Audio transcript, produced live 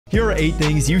Here are 8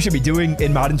 things you should be doing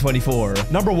in Madden 24.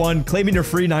 Number 1, claiming your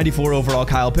free 94 overall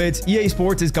Kyle Pitts. EA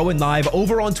Sports is going live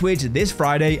over on Twitch this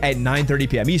Friday at 9:30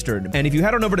 p.m. Eastern. And if you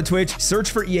head on over to Twitch,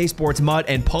 search for EA Sports MUT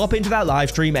and pop into that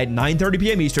live stream at 9:30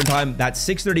 p.m. Eastern time, that's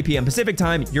 6:30 p.m. Pacific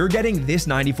time, you're getting this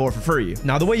 94 for free.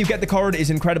 Now, the way you get the card is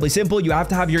incredibly simple. You have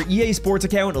to have your EA Sports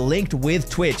account linked with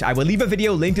Twitch. I will leave a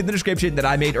video linked in the description that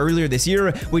I made earlier this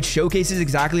year, which showcases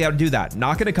exactly how to do that.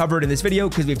 Not going to cover it in this video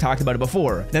because we've talked about it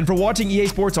before. Then for watching EA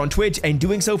Sports on Twitch and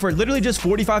doing so for literally just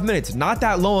 45 minutes, not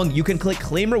that long, you can click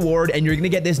claim reward and you're going to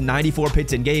get this 94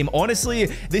 Pitts in game. Honestly,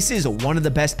 this is one of the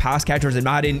best pass catchers in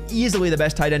Madden, easily the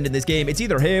best tight end in this game. It's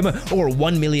either him or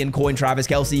 1 million coin Travis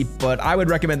Kelce, but I would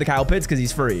recommend the Kyle Pitts because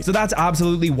he's free. So that's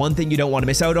absolutely one thing you don't want to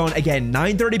miss out on. Again,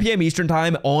 9:30 p.m. Eastern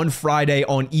time on Friday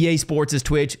on EA Sports'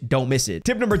 Twitch. Don't miss it.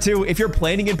 Tip number 2, if you're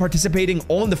planning and participating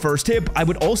on the first tip, I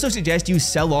would also suggest you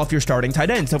sell off your starting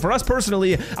tight end. So for us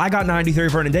personally, I got 93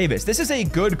 Vernon Davis. This is a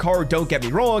good card, don't get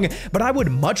me wrong, but I would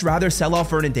much rather sell off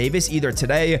Vernon Davis either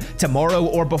today, tomorrow,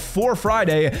 or before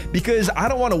Friday, because I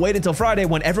don't want to wait until Friday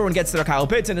when everyone gets their Kyle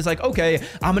Pitts and it's like, okay,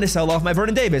 I'm going to sell off my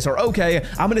Vernon Davis, or okay,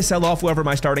 I'm going to sell off whoever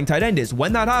my starting tight end is.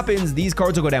 When that happens, these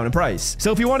cards will go down in price.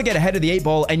 So if you want to get ahead of the 8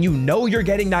 ball and you know you're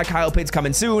getting that Kyle Pitts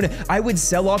coming soon, I would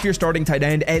sell off your starting tight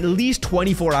end at least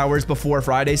 24 hours before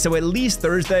Friday. So at least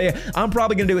Thursday. I'm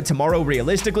probably going to do it tomorrow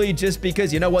realistically, just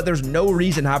because you know what, there's no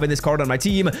reason having this card on my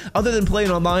team other than playing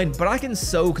online, but I can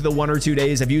soak the 1 or 2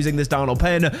 days of using this Donald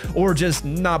Penn or just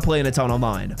not playing a ton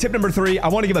online. Tip number 3, I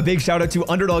want to give a big shout out to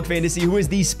Underdog Fantasy, who is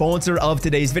the sponsor of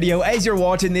today's video. As you're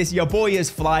watching this, your boy is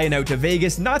flying out to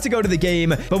Vegas, not to go to the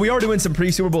game, but we are doing some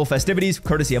pre-Super Bowl festivities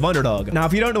courtesy of Underdog. Now,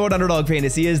 if you don't know what Underdog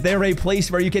Fantasy is, they're a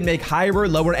place where you can make higher or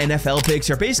lower NFL picks.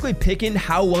 You're basically picking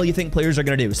how well you think players are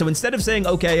going to do. So instead of saying,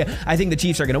 okay, I think the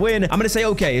Chiefs are going to win, I'm going to say,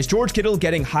 okay, is George Kittle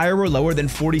getting higher or lower than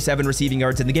 47 receiving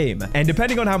yards in the game? And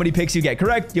depending on how many picks you get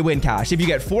correct, you win cash. If you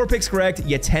get 4 picks correct,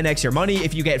 you 10x your money.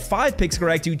 If you get 5 picks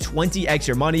correct, you 20x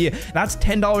your money. That's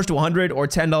 $10 to 100 or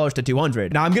 $10 to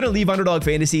 200. Now, I'm going to leave Underdog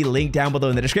Fantasy linked down below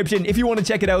in the description if you want to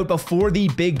check it out before the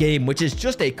big game, which is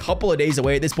just a couple of days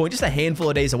away at this point, just a handful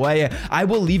of days away. I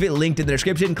will leave it linked in the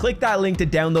description. Click that link to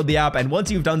download the app, and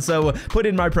once you've done so, put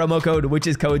in my promo code, which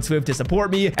is code SWIFT, to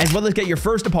support me, as well as get your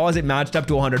first deposit matched up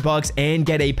to $100 and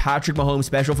get a Patrick Mahomes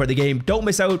special for the game. Don't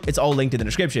miss out. It's all linked in the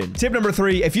description. Tip number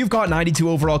 3, if you've got 92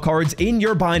 overall cards in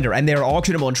your binder and they're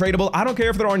auctionable and tradable, I don't care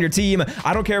if they're on your team,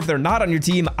 I don't care if they're not on your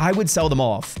team, I would sell them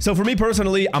off. So for me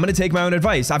personally, I'm going to take my own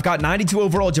advice. I've got 92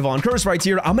 overall Javon Curse right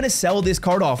here. I'm going to sell this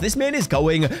card off. This man is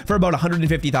going for about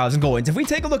 150,000 coins. If we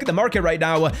take a look at the market right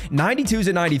now, 92s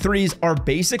and 93s are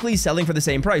basically selling for the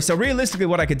same price. So realistically,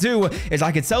 what I could do is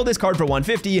I could sell this card for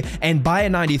 150 and buy a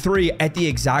 93 at the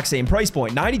exact same price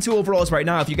point. 92 overalls right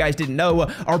now, if you guys didn't know,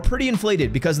 are pretty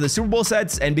inflated because of the Super Bowl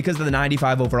sets and because of the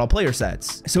 95 overall player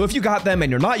sets. So if you got them and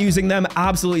you're not using them,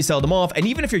 absolutely sell them off. And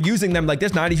even if you're using them like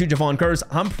this 92 Javon Curse,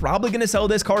 I'm probably going to sell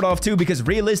this card off too, because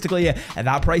realistically,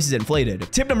 that price is inflated.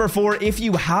 Tip number 4, if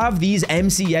you have these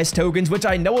MCS tokens, which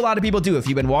I know a lot of people do, if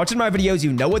you've been watching my videos,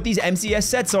 you know what these MCS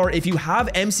sets are. If you have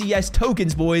MCS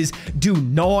tokens, boys, do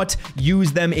not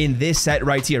use them in this set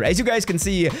right here. As you guys can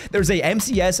see, there's a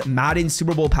MCS Madden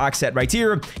Super Bowl pack set right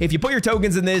here. If you put your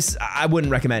tokens in this, I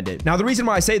wouldn't recommend it. Now, the reason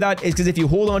why I say that is because if you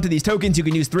hold on to these tokens, you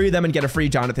can use 3 of them and get a free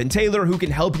Jonathan Taylor, who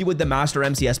can help you with the Master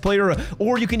MCS player,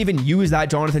 or you can even use that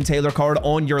Jonathan Taylor card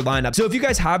on your lineup. So if you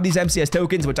guys have these MCS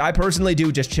tokens, which I personally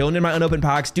do, just chilling in my unopened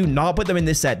packs, do not put them in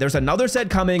this set. There's another set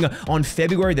coming on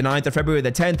February the 9th or February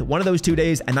the 10th, one of those 2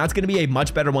 days, and that's going to be a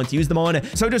much better one to use them on.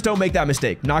 So just don't make that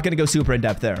mistake. Not going to go super in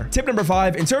depth there. Tip number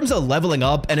 5, in terms of leveling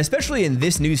up, and especially in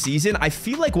this new season, I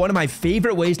feel like one of my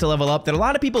favorite ways to level up that a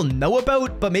lot of people know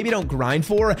about, but maybe don't grind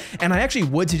for, and I actually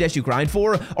would suggest you grind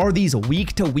for, are these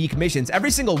week-to-week missions.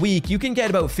 Every single week, you can get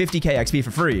about 50k XP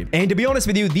for free. And to be honest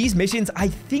with you, these missions I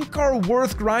think are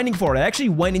worth grinding for. I actually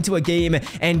went into a game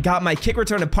and got my kick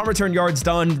return and punt return yards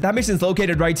done. That mission's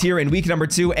located right here in week number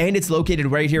 2, and it's located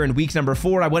right here in week number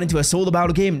 4. I went into a solo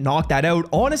battle game, knocked that out.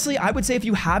 Honestly, I would say if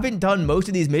you haven't done most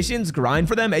of these missions, grind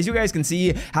for them. As you guys can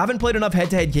see, haven't played enough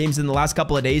head-to-head games in the last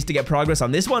couple of days to get progress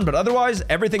on this one, but otherwise,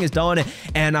 everything is done.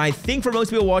 And I think for most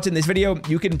people watching this video,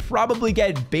 you can probably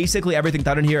get basically everything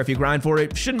done in here if you grind for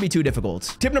it. Shouldn't be too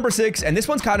difficult. Tip number 6, and this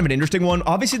one's kind of an interesting one.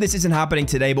 Obviously, this isn't happening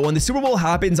today, but when the Super Bowl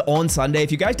happens on Sunday,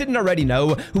 if you guys didn't already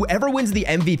know, whoever wins the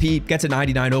MVP gets a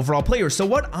 99 overall player. So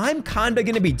what I'm kind of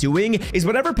going to be doing is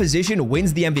whatever position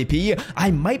wins the MVP,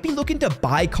 I might be looking to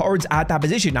buy cards at that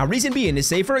position. Now, reason being is,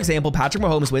 say for example, Patrick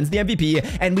Mahomes wins the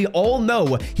MVP, and we all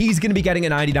know he's going to be getting a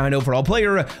 99 overall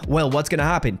player. Well, what's going to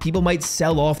happen? People might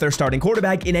sell off their starting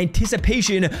quarterback in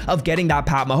anticipation of getting that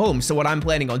Pat Mahomes. So what I'm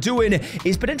planning on doing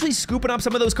is potentially scooping up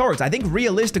some of those cards. I think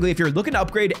realistically, if you're looking to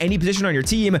upgrade any position on your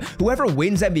team, whoever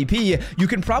wins MVP, you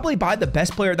can probably buy the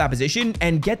best player at that position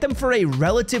and get them for a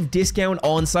relative discount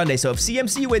on Sunday. So if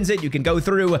CMC wins it, you can go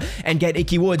through and get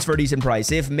Icky Woods for a decent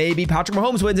price. If maybe Patrick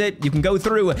Mahomes wins it, you can go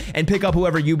through and pick up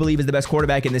whoever you believe is the best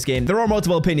quarterback in this game. There are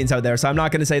multiple opinions out there, so I'm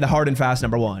not going to say the hard and fast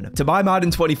number one. To buy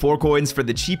Madden 24 coins for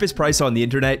the cheapest price on the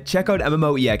internet, check out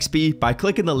MMOEXP by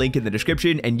clicking the link in the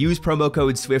description and use promo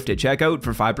code SWIFT at checkout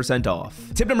for 5% off.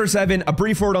 Tip number 7, a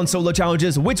brief word on solo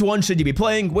challenges. Which ones should you be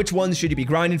playing? Which ones should you be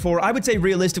grinding for? I would say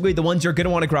realistically, the ones you're going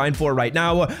to want to grind for right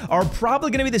now are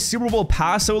probably going to be the Super Bowl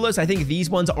pass solos. I think these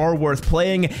ones are worth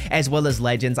playing, as well as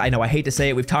Legends. I know I hate to say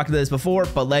it, we've talked about this before,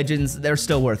 but Legends, they're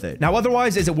still worth it. Now,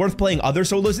 otherwise, is it worth playing other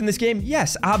solos in this game?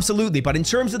 Yes, absolutely. But in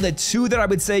terms of the two that I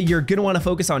would say you're going to want to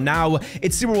focus on now,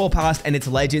 it's Super Bowl pass and it's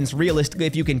Legends. Realistically,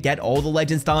 if you can get all the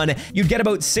Legends done, you'd get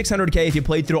about 600k if you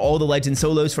played through all the Legend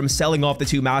solos from selling off the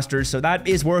 2 Masters. So that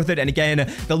is worth it. And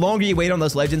again, the longer you wait on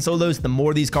those Legend solos, the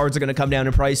more these cards are going to come down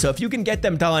in price. So if you can get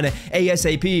them done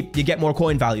ASAP, you get more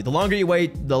coin value. The longer you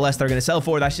wait, the less they're going to sell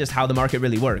for. That's just how the market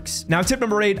really works. Now, tip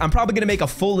number 8, I'm probably going to make a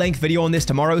full-length video on this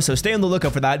tomorrow, so stay on the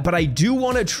lookout for that. But I do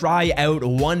want to try out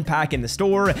one pack in the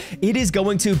store. It is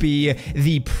going to be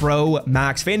the Pro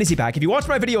Max Fantasy Pack. If you watched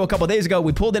my video a couple days ago,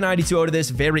 we pulled the 92 out of this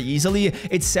very easily.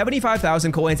 It's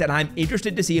 75,000 coins, and I'm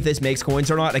interested to see if this makes coins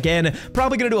or not. Again,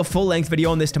 probably going to do a full-length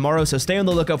video on this tomorrow, so stay on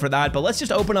the lookout for that. But let's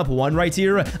just open up one right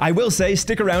here. I will say,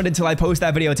 stick around until I post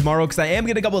that video tomorrow, because I am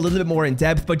going to go a little bit more in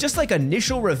depth. But just like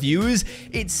initial reviews,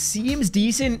 it seems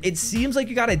decent. It seems like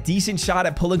you got a decent shot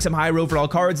at pulling some higher overall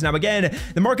cards. Now, again,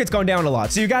 the market's gone down a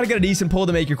lot, so you got to get a decent pull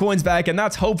to make your coins back, and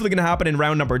that's hopefully going to happen in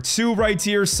round number 2 right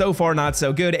here. So far, not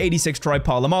so good. 86 Troy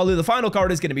Polamalu. The final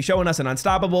card is going to be showing us an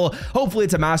Unstoppable. Hopefully,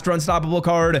 it's a Master Unstoppable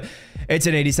card. It's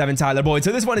an 87 Tyler Boyd.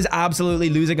 So this one is absolutely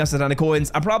losing us a ton of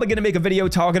coins. I'm probably going to make a video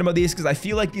talking about these because I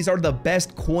feel like these are the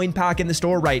best coin pack in the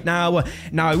store right now.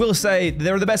 Now, I will say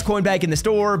they're the best coin pack in the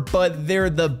store, but they're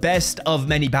the best of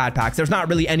many bad packs. There's not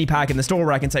really any pack in the store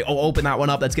where I can say, oh, open that one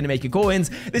up, that's going to make you coins.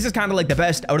 This is kind of like the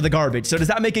best out of the garbage. So does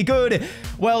that make it good?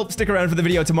 Well, stick around for the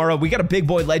video tomorrow. We got a big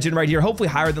boy Legend right here, hopefully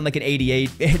higher than like an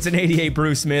 88. It's an 88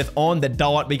 Bruce Smith on the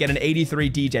dot. We get an 83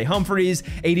 DJ Humphries,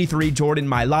 83 Jordan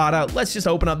Mailata. Let's just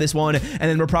open up this one, and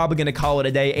then we're probably going to call it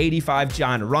a day. 85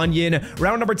 John Runyon.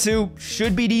 Round number 2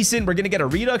 should be decent. We're going to get a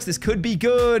Redux. This could be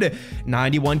good.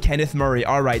 91 Kenneth Murray.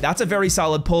 All right, that's a very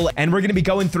solid pull, and we're going to be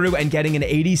going through and getting an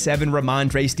 87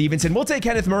 Ramondre Stevenson. We'll take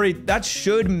Kenneth Murray. That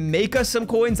should make us some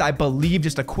coins, I believe.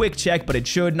 Just a quick check, but it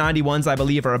should. 91s, I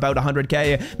believe, are about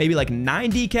 100k, maybe like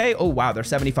 90k. Oh, wow, they're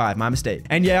 75. My mistake.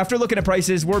 And yeah, after looking at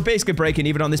prices, we're basically breaking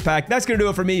even on this pack. That's going to do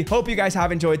it for me. Hope you guys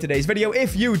have enjoyed today's video.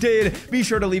 If you did, be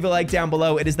sure to leave a like down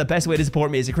below. It is the best way to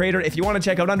support me as a creator. If you want to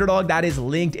check out Underdog, that is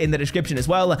linked in the description as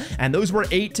well. And those were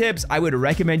 8 tips I would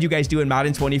recommend you guys do in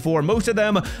Madden 24. Most of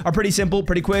them are pretty simple,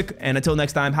 pretty quick. And until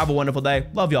next time, have a wonderful day.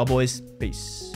 Love y'all, boys. Peace.